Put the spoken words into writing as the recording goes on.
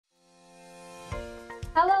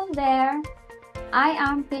Hello there! I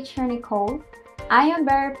am teacher Nicole. I am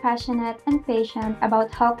very passionate and patient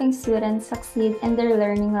about helping students succeed in their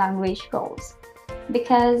learning language goals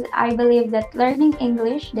because I believe that learning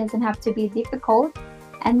English doesn't have to be difficult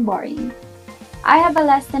and boring. I have a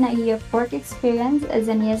less than a year of work experience as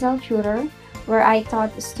an ESL tutor where I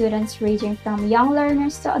taught students ranging from young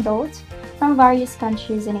learners to adults from various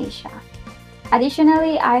countries in Asia.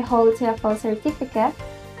 Additionally, I hold TOEFL certificate,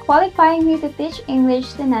 qualifying me to teach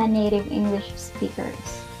English to non-native English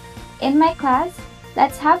speakers. In my class,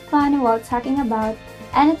 let's have fun while talking about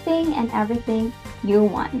anything and everything you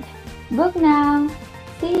want. Book now!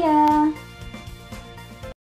 See ya!